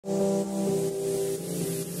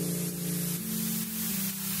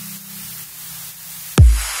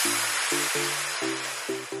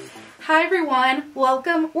Hi everyone,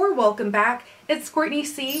 welcome back. It's Courtney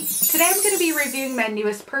C. Today I'm going to be reviewing my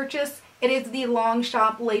newest purchase. It is the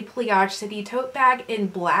Longchamp Le Pliage City tote bag in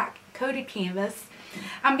black coated canvas.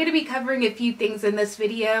 I'm going to be covering a few things in this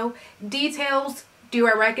video. Details, do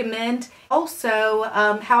I recommend? Also,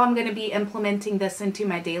 how I'm going to be implementing this into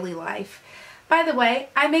my daily life. By the way,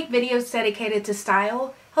 I make videos dedicated to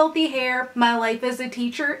style, healthy hair, my life as a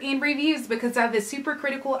teacher, and reviews because I have a super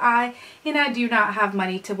critical eye and I do not have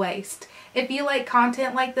money to waste. If you like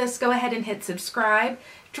content like this, go ahead and hit subscribe.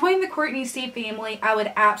 Join the Courtney C family. I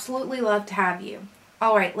would absolutely love to have you.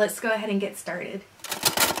 Alright, let's go ahead and get started.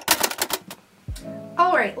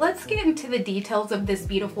 Alright, let's get into the details of this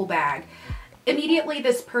beautiful bag. Immediately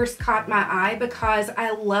this purse caught my eye because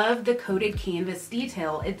I love the coated canvas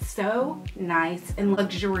detail. It's so nice and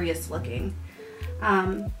luxurious looking.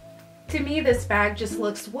 To me, this bag just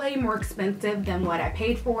looks way more expensive than what I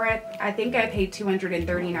paid for it. I think I paid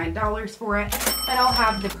 $239 for it, but I'll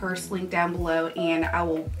have the purse linked down below and I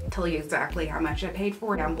will tell you exactly how much I paid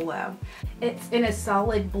for it down below. It's in a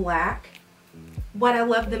solid black. What I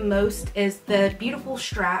love the most is the beautiful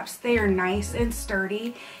straps. They are nice and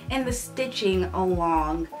sturdy, and the stitching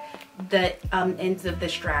along the ends of the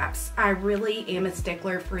straps. I really am a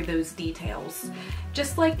stickler for those details.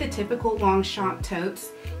 Just like the typical Longchamp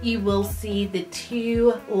totes, you will see the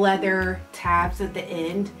two leather tabs at the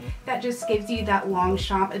end. That just gives you that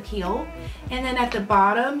Longchamp appeal. And then at the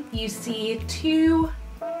bottom, you see two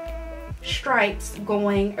stripes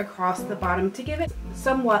going across the bottom to give it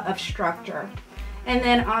somewhat of structure. And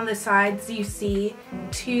then on the sides you see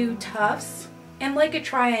two tufts and like a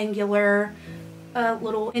triangular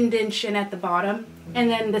little indentation at the bottom, and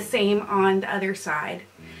then the same on the other side.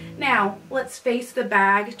 Now let's face the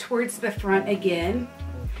bag towards the front again.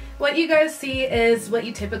 What you guys see is what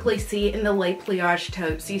you typically see in the Le Pliage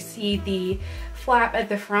totes. You see the flap at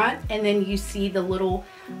the front, and then you see the little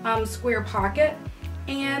square pocket.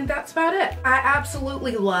 And that's about it. I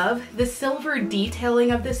absolutely love the silver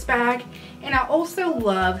detailing of this bag, and I also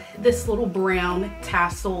love this little brown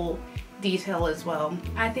tassel detail as well.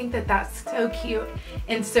 I think that that's so cute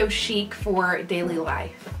and so chic for daily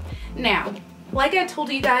life. Now, like I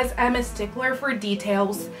told you guys, I'm a stickler for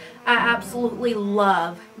details. I absolutely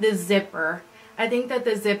love the zipper. I think that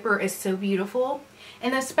the zipper is so beautiful,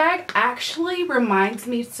 and this bag actually reminds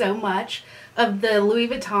me so much of the Louis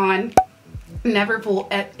Vuitton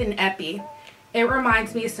Neverfull in Epi. It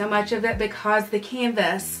reminds me so much of it because the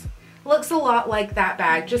canvas looks a lot like that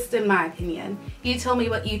bag, just in my opinion. You tell me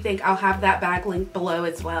what you think. I'll have that bag linked below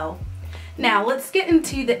as well. Now let's get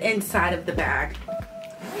into the inside of the bag,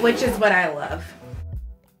 which is what I love.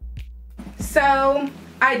 So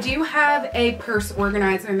I do have a purse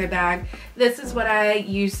organizer in the bag. This is what I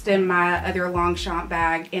used in my other Longchamp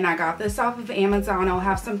bag, and I got this off of Amazon. I'll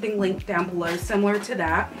have something linked down below similar to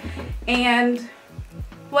that. And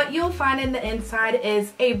what you'll find in the inside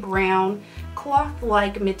is a brown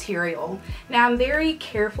cloth-like material. Now I'm very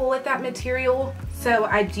careful with that material, so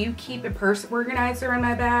I do keep a purse organizer in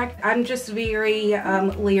my bag. I'm just very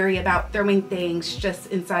leery about throwing things just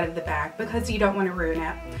inside of the bag because you don't want to ruin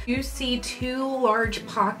it. You see two large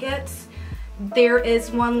pockets. There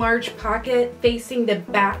is one large pocket facing the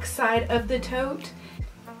back side of the tote.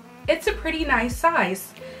 It's a pretty nice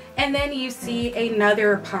size. And then you see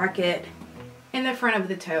another pocket in the front of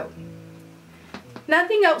the tote.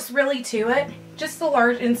 Nothing else really to it, just the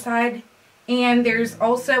large inside, and there's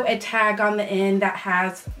also a tag on the end that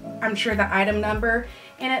has, I'm sure, the item number,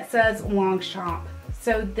 and it says Longchamp.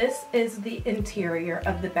 So this is the interior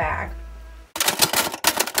of the bag.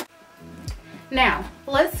 Now,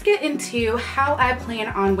 let's get into how I plan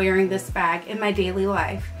on wearing this bag in my daily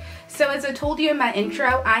life. So as I told you in my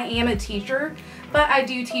intro, I am a teacher, but I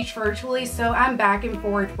do teach virtually, so I'm back and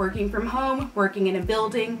forth working from home, working in a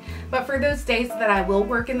building. But for those days that I will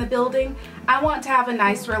work in the building, I want to have a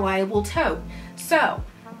nice, reliable tote. So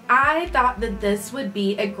I thought that this would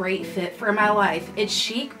be a great fit for my life. It's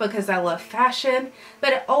chic because I love fashion,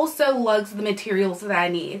 but it also lugs the materials that I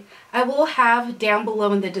need. I will have down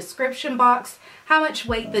below in the description box how much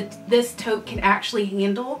weight this tote can actually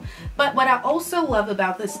handle. But what I also love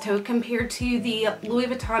about this tote compared to the Louis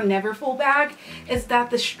Vuitton Neverfull bag is that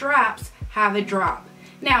the straps have a drop.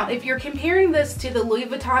 Now, if you're comparing this to the Louis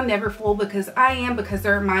Vuitton Neverfull, because I am, because it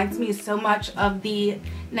reminds me so much of the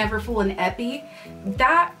Neverfull and Epi,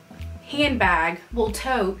 that handbag,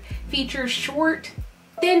 tote, features short,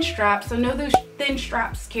 thin straps. I know those thin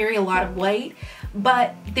straps carry a lot of weight,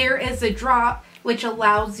 but there is a drop which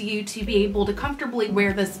allows you to be able to comfortably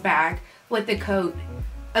wear this bag with the coat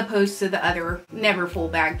opposed to the other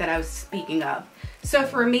Neverfull bag that I was speaking of. So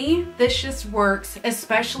for me, this just works,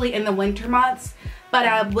 especially in the winter months, but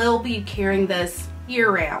I will be carrying this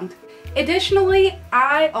year round. Additionally,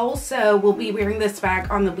 I also will be wearing this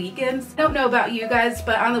bag on the weekends. I don't know about you guys,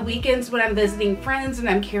 but on the weekends when I'm visiting friends and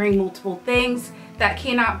I'm carrying multiple things that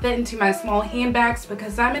cannot fit into my small handbags,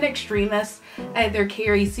 because I'm an extremist, I either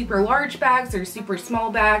carry super large bags or super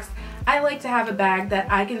small bags. I like to have a bag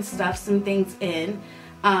that I can stuff some things in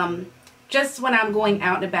just when I'm going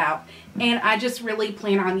out and about. And I just really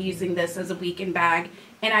plan on using this as a weekend bag,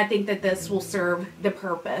 and I think that this will serve the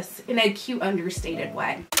purpose in a cute, understated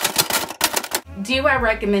way. Do I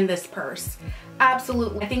recommend this purse?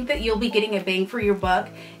 Absolutely. I think that you'll be getting a bang for your buck,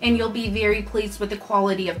 and you'll be very pleased with the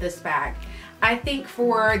quality of this bag. I think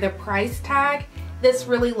for the price tag, this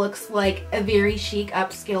really looks like a very chic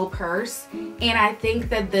upscale purse, and I think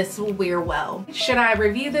that this will wear well. Should I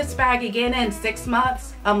review this bag again in 6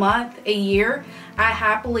 months, a month, a year? I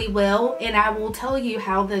happily will, and I will tell you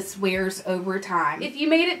how this wears over time. If you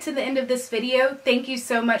made it to the end of this video, thank you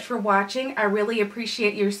so much for watching. I really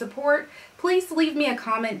appreciate your support. Please leave me a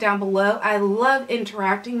comment down below. I love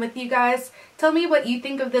interacting with you guys. Tell me what you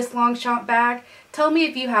think of this Longchamp bag. Tell me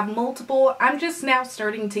if you have multiple. I'm just now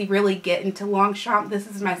starting to really get into Longchamp. This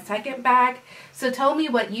is my second bag. So tell me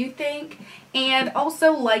what you think. And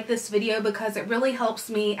also like this video because it really helps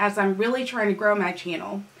me as I'm really trying to grow my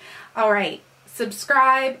channel. Alright,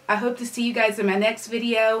 subscribe. I hope to see you guys in my next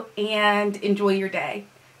video, and enjoy your day.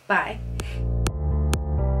 Bye.